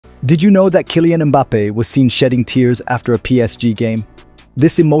Did you know that Kylian Mbappe was seen shedding tears after a PSG game?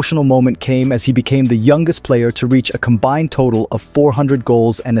 This emotional moment came as he became the youngest player to reach a combined total of 400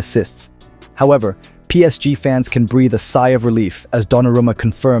 goals and assists. However, PSG fans can breathe a sigh of relief as Donnarumma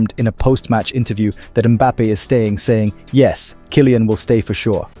confirmed in a post-match interview that Mbappe is staying, saying, "Yes, Kylian will stay for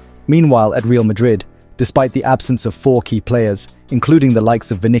sure." Meanwhile, at Real Madrid, despite the absence of four key players, including the likes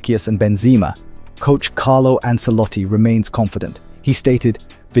of Vinicius and Benzema, coach Carlo Ancelotti remains confident. He stated,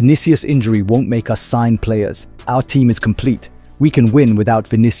 "Vinicius' injury won't make us sign players. Our team is complete. We can win without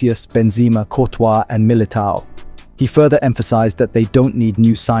Vinicius, Benzema, Courtois and Militao." He further emphasized that they don't need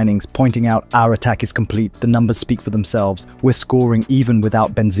new signings, pointing out, "Our attack is complete. The numbers speak for themselves. We're scoring even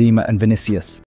without Benzema and Vinicius."